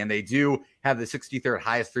 3, and they do have the 63rd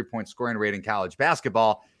highest 3-point scoring rate in college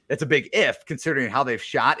basketball, that's a big if, considering how they've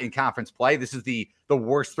shot in conference play. This is the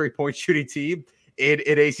worst 3-point shooting team in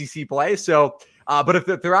ACC play. So, but if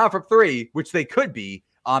they're out from 3, which they could be,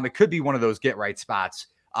 it could be one of those get-right spots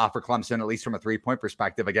for Clemson, at least from a 3-point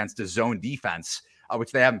perspective, against a zone defense,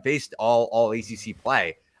 which they haven't faced all ACC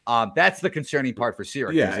play. That's the concerning part for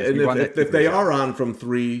Syracuse. Yeah, and if they are on from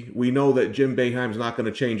 3, we know that Jim Boeheim's not going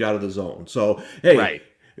to change out of the zone. So, hey,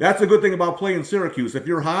 That's a good thing about playing Syracuse. If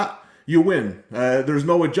you're hot, you win. There's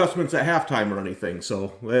no adjustments at halftime or anything.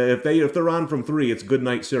 So if they're on from 3, it's good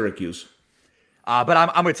night Syracuse. But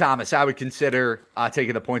I'm with Thomas. I would consider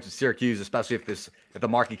taking the points with Syracuse, especially if the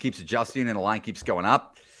market keeps adjusting and the line keeps going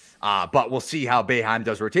up. But we'll see how Boeheim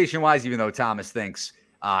does rotation-wise, even though Thomas thinks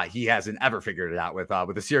he hasn't ever figured it out with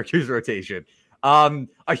the Syracuse rotation.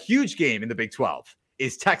 A huge game in the Big 12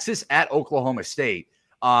 is Texas at Oklahoma State.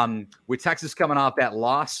 With Texas coming off that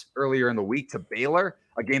loss earlier in the week to Baylor,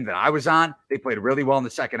 a game that I was on. They played really well in the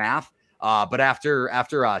second half. But after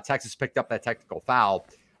Texas picked up that technical foul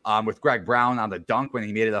with Greg Brown on the dunk when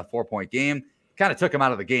he made it a 4-point game, kind of took him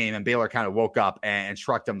out of the game, and Baylor kind of woke up and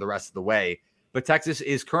shrugged him the rest of the way. But Texas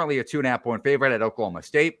is currently a 2.5-point favorite at Oklahoma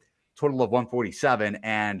State, total of 147,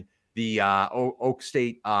 and the Oak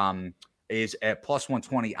State is at plus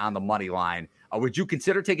 120 on the money line. Would you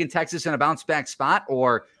consider taking Texas in a bounce-back spot,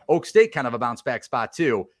 or Oak State kind of a bounce-back spot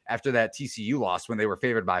too after that TCU loss when they were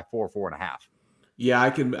favored by 4.5? Yeah, I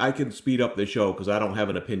can speed up the show because I don't have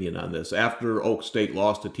an opinion on this. After Oak State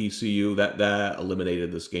lost to TCU, that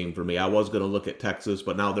eliminated this game for me. I was going to look at Texas,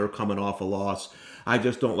 but now they're coming off a loss. I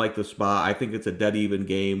just don't like the spot. I think it's a dead even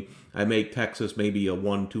game. I make Texas maybe a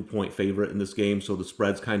 1-2 point favorite in this game, so the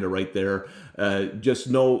spread's kind of right there. Just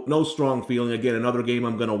no strong feeling. Again, another game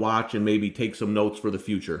I'm going to watch and maybe take some notes for the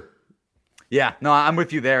future. Yeah, no, I'm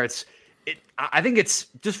with you there. I think it's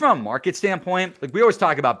just from a market standpoint, like we always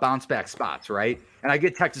talk about bounce back spots, right? And I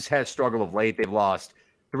get Texas has struggled of late. They've lost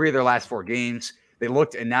 3 of their last 4 games. They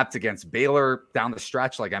looked inept against Baylor down the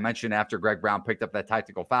stretch, like I mentioned, after Greg Brown picked up that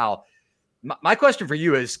tactical foul. My question for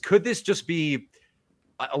you is, could this just be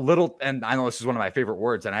a little, and I know this is one of my favorite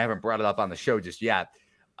words, and I haven't brought it up on the show just yet,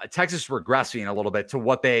 Texas regressing a little bit to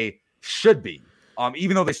what they should be,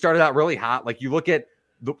 even though they started out really hot. Like you look at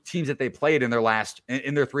the teams that they played in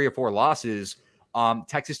their 3 or 4 losses,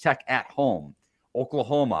 Texas Tech at home,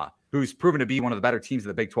 Oklahoma, who's proven to be one of the better teams in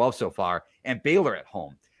the Big 12 so far, and Baylor at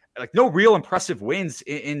home. Like no real impressive wins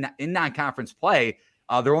in non-conference play.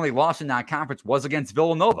 Their only loss in non-conference was against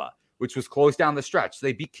Villanova, which was closed down the stretch.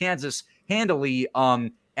 They beat Kansas handily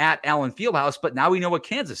at Allen Fieldhouse, but now we know what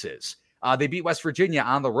Kansas is. They beat West Virginia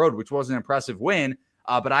on the road, which was an impressive win.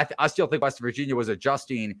 But I still think West Virginia was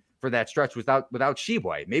adjusting for that stretch without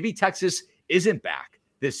Tshiebwe. Maybe Texas isn't back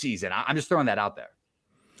this season. I'm just throwing that out there.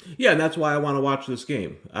 Yeah, and that's why I want to watch this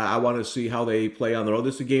game. I want to see how they play on the road.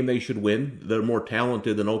 This is a game they should win. They're more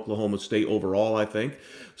talented than Oklahoma State overall, I think.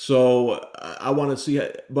 So I want to see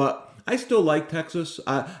it. But I still like Texas.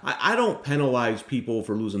 I don't penalize people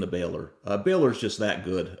for losing to Baylor. Baylor's just that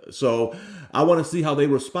good. So I want to see how they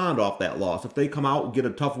respond off that loss. If they come out and get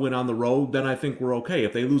a tough win on the road, then I think we're okay.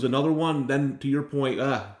 If they lose another one, then to your point,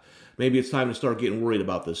 maybe it's time to start getting worried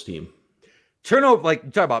about this team. Turnover, like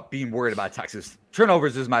you talk about being worried about Texas,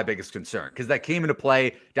 turnovers is my biggest concern because that came into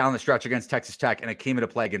play down the stretch against Texas Tech, and it came into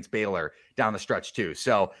play against Baylor down the stretch too.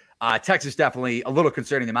 So Texas definitely a little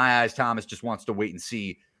concerning in my eyes. Thomas just wants to wait and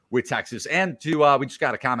see with Texas. And we just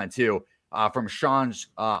got a comment too from Sean's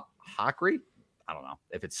Hockery. I don't know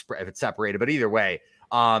if it's separated, but either way,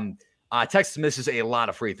 Texas misses a lot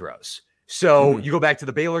of free throws. So you go back to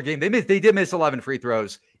the Baylor game. They did miss 11 free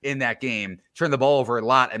throws in that game, turned the ball over a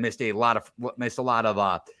lot, and missed a lot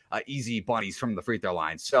of easy bunnies from the free throw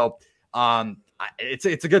line. So it's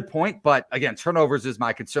a good point, but again, turnovers is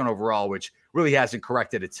my concern overall, which really hasn't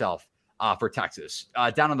corrected itself for Texas.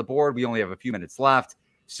 Down on the board, we only have a few minutes left,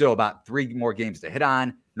 so about 3 more games to hit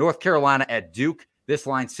on. North Carolina at Duke. This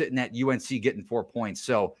line sitting at UNC getting 4 points.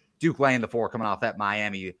 So Duke laying the 4 coming off that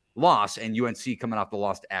Miami loss, and UNC coming off the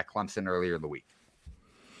loss at Clemson earlier in the week.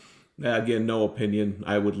 Again, no opinion.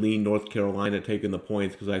 I would lean North Carolina taking the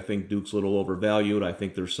points because I think Duke's a little overvalued. I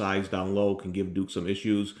think their size down low can give Duke some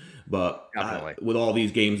issues. But with all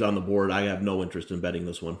these games on the board, I have no interest in betting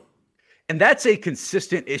this one. And that's a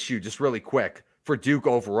consistent issue, just really quick, for Duke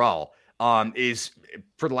overall. is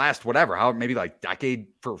for the last maybe like decade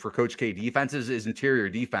for Coach K defenses is interior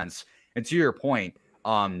defense. And to your point,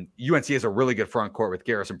 UNC has a really good front court with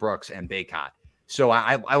Garrison Brooks and Bacot. So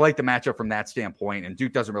I like the matchup from that standpoint. And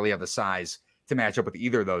Duke doesn't really have the size to match up with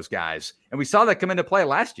either of those guys. And we saw that come into play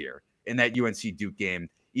last year in that UNC Duke game,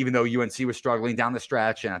 even though UNC was struggling down the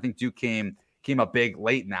stretch. And I think Duke came up big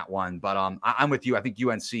late in that one. But I'm with you. I think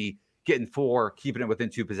UNC getting 4, keeping it within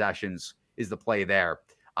 2 possessions is the play there.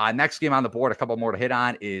 Next game on the board, a couple more to hit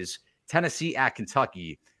on, is Tennessee at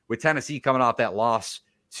Kentucky, with Tennessee coming off that loss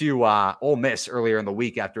to Ole Miss earlier in the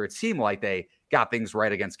week after it seemed like they got things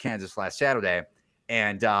right against Kansas last Saturday.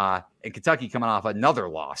 And Kentucky coming off another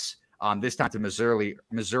loss, this time to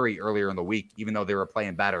Missouri earlier in the week, even though they were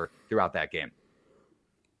playing better throughout that game.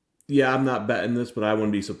 Yeah, I'm not betting this, but I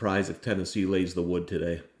wouldn't be surprised if Tennessee lays the wood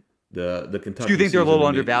today. The Kentucky. Do you think they're a little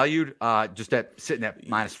undervalued, just sitting at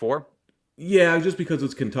 -4? Yeah, just because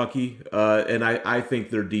it's Kentucky, and I think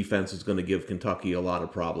their defense is going to give Kentucky a lot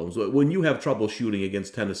of problems. When you have trouble shooting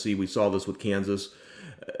against Tennessee, we saw this with Kansas,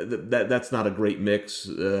 that's not a great mix.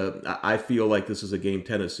 I feel like this is a game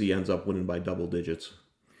Tennessee ends up winning by double digits.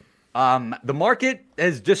 The market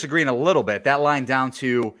is disagreeing a little bit. That line down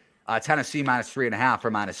to Tennessee -3.5 or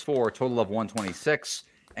 -4, total of 126,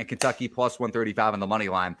 and Kentucky plus 135 on the money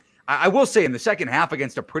line. I will say in the second half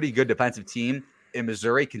against a pretty good defensive team in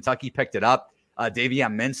Missouri, Kentucky picked it up.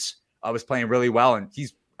 Davion Mintz was playing really well, and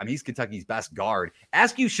he's Kentucky's best guard.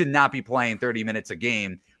 Askew should not be playing 30 minutes a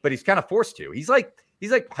game, but he's kind of forced to. He's like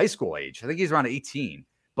high school age. I think he's around 18.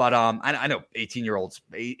 But I know 18-year-olds,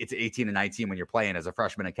 it's 18 and 19 when you're playing as a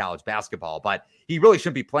freshman in college basketball, but he really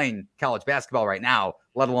shouldn't be playing college basketball right now,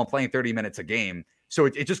 let alone playing 30 minutes a game. So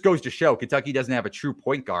it just goes to show Kentucky doesn't have a true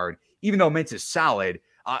point guard, even though Mintz is solid,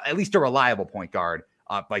 at least a reliable point guard.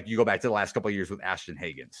 Like you go back to the last couple of years with Ashton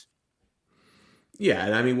Hagans. Yeah,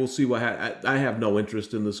 and I mean, we'll see what I have no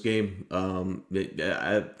interest in this game.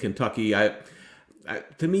 Kentucky,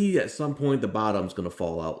 to me, at some point, the bottom's going to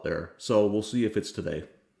fall out there. So we'll see if it's today.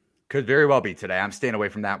 Could very well be today. I'm staying away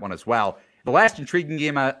from that one as well. The last intriguing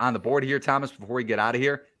game on the board here, Thomas, before we get out of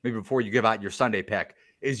here, maybe before you give out your Sunday pick,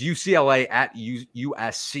 is UCLA at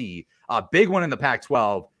USC. A big one in the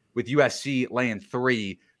Pac-12 with USC laying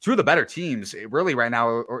 3. Two of the better teams, really, right now,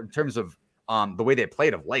 or in terms of the way they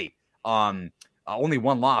played of late. Only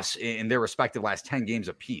one loss in their respective last 10 games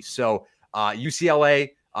apiece. So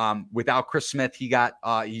UCLA, without Chris Smith, he's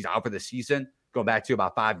out for the season, going back to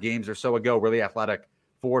about 5 games or so ago. Really athletic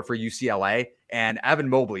forward for UCLA. And Evan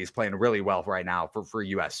Mobley is playing really well right now for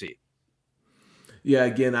USC. Yeah,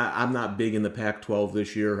 again, I'm not big in the Pac-12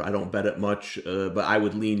 this year. I don't bet it much, but I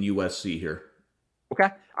would lean USC here. Okay.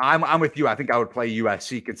 I'm with you. I think I would play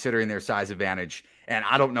USC considering their size advantage. And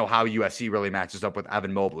I don't know how USC really matches up with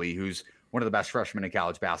Evan Mobley, who's one of the best freshmen in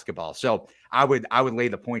college basketball. So I would lay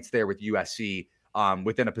the points there with USC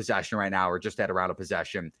within a possession right now, or just at around a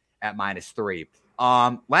possession at -3.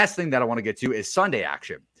 Last thing that I want to get to is Sunday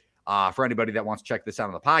action. For anybody that wants to check this out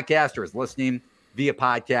on the podcast or is listening via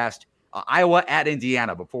podcast, Iowa at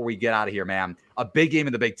Indiana. Before we get out of here, man, a big game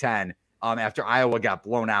in the Big Ten after Iowa got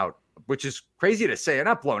blown out, which is crazy to say.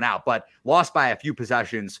 Not blown out, but lost by a few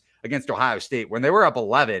possessions against Ohio State when they were up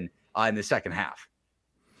 11 in the second half.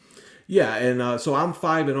 Yeah, and so I'm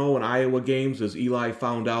 5-0 in Iowa games, as Eli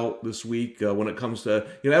found out this week. When it comes to,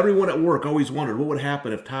 everyone at work always wondered what would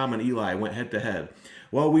happen if Tom and Eli went head-to-head.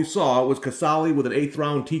 Well, we saw it was Casale with an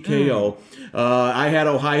 8th-round TKO. I had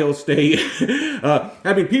Ohio State.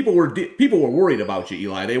 I mean, people were worried about you,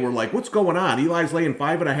 Eli. They were like, "What's going on? Eli's laying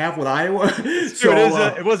 5.5 with Iowa." So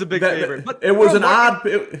it was a big favorite. But it was an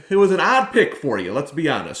odd pick for you. Let's be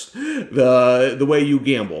honest. The way you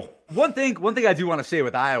gamble. One thing I do want to say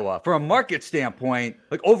with Iowa, from a market standpoint,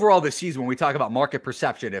 like overall this season, when we talk about market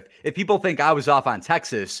perception, if people think I was off on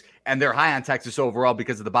Texas and they're high on Texas overall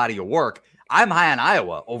because of the body of work, I'm high on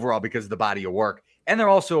Iowa overall because of the body of work. And they're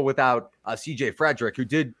also without CJ Frederick, who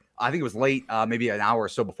did, I think it was late, maybe an hour or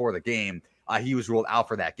so before the game. He was ruled out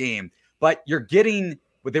for that game. But they were laying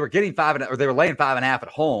 5.5 at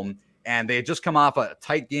home, and they had just come off a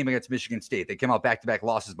tight game against Michigan State. They came out back-to-back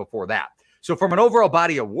losses before that. So from an overall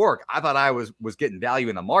body of work, I thought I was getting value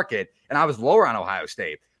in the market, and I was lower on Ohio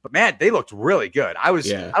State. But man, they looked really good. I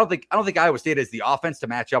don't think Iowa State has the offense to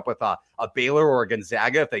match up with a Baylor or a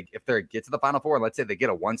Gonzaga if they get to the Final Four, and let's say they get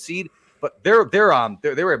a 1 seed. But they're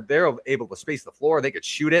able to space the floor. They could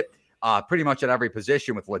shoot it pretty much at every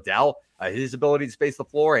position with Liddell, his ability to space the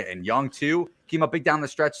floor, and Young too came up big down the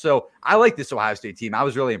stretch. So I like this Ohio State team. I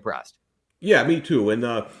was really impressed. Yeah, me too. And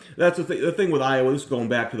that's the thing with Iowa. This is going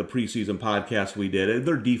back to the preseason podcast we did.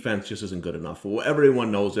 Their defense just isn't good enough.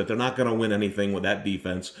 Everyone knows that they're not going to win anything with that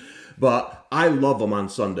defense. But I love them on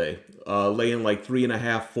Sunday, laying like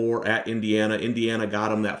 3.5, 4 at Indiana. Indiana got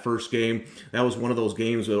them that first game. That was one of those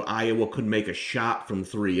games where Iowa couldn't make a shot from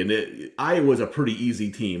 3. And Iowa's a pretty easy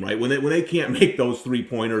team, right? When they can't make those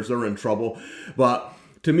 3-pointers, they're in trouble. But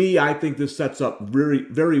to me, I think this sets up very,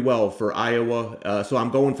 very well for Iowa. So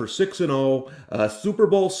I'm going for 6-0. Super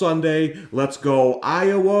Bowl Sunday. Let's go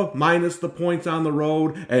Iowa minus the points on the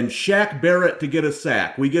road and Shaq Barrett to get a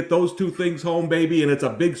sack. We get those 2 things home, baby, and it's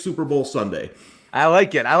a big Super Bowl Sunday. I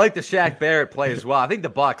like it. I like the Shaq Barrett play as well. I think the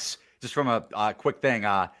Bucks, just from a quick thing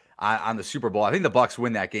on the Super Bowl, I think the Bucks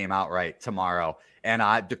win that game outright tomorrow. And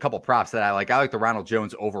a couple props that I like. I like the Ronald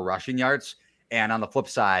Jones over rushing yards. And on the flip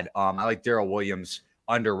side, I like Darrell Williams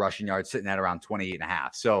under rushing yards, sitting at around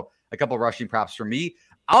 28.5. So a couple of rushing props for me.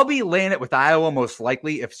 I'll be laying it with Iowa most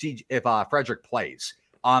likely if Frederick plays.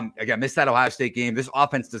 Again, missed that Ohio State game. This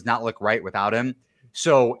offense does not look right without him.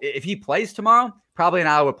 So if he plays tomorrow, probably an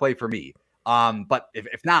Iowa play for me. But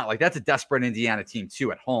if not, like that's a desperate Indiana team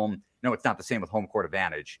too at home. No, it's not the same with home court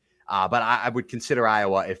advantage. But I would consider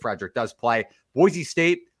Iowa if Frederick does play. Boise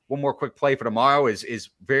State, one more quick play for tomorrow is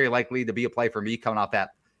very likely to be a play for me coming off that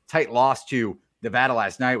tight loss to Nevada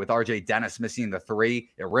last night with RJ Dennis missing the 3.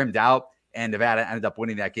 It rimmed out, and Nevada ended up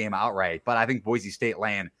winning that game outright. But I think Boise State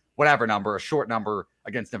laying whatever number, a short number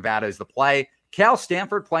against Nevada is the play. Cal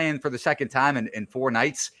Stanford playing for the second time in 4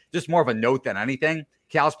 nights, just more of a note than anything.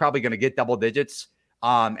 Cal's probably going to get double digits.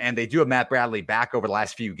 And they do have Matt Bradley back over the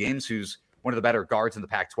last few games, who's one of the better guards in the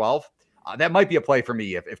Pac-12. That might be a play for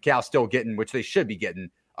me if Cal's still getting, which they should be getting,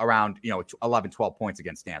 around 11, 12 points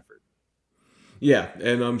against Stanford. Yeah,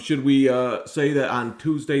 and should we say that on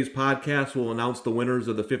Tuesday's podcast we'll announce the winners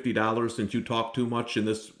of the $50 since you talk too much in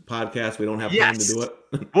this podcast? We don't have time to do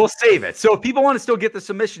it. We'll save it. So if people want to still get the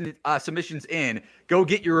submissions in, go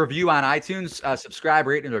get your review on iTunes, subscribe,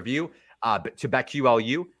 rate, and review to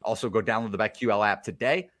BetQLU. Also go download the BetQL app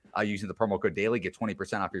today using the promo code DAILY. Get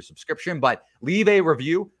 20% off your subscription. But leave a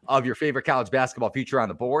review of your favorite college basketball feature on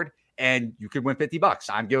the board, and you could win $50.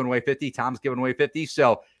 I'm giving away 50. Tom's giving away 50.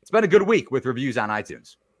 So it's been a good week with reviews on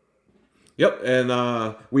iTunes. Yep,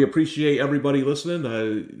 and we appreciate everybody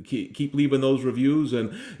listening. Keep leaving those reviews.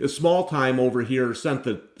 And Small Time over here sent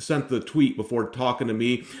the tweet before talking to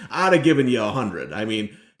me. I'd have given you 100. I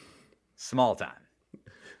mean, Small Time.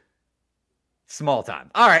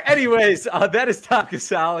 All right. Anyways, that is Tom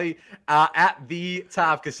Casale at the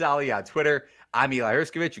Tom Casale on Twitter. I'm Eli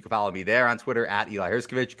Herskovich. You can follow me there on Twitter at Eli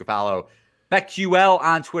Herskovich. You can follow BetQL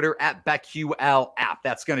on Twitter at BetQL app.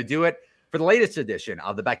 That's going to do it for the latest edition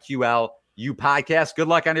of the BetQL podcast. Good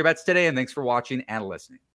luck on your bets today, and thanks for watching and listening.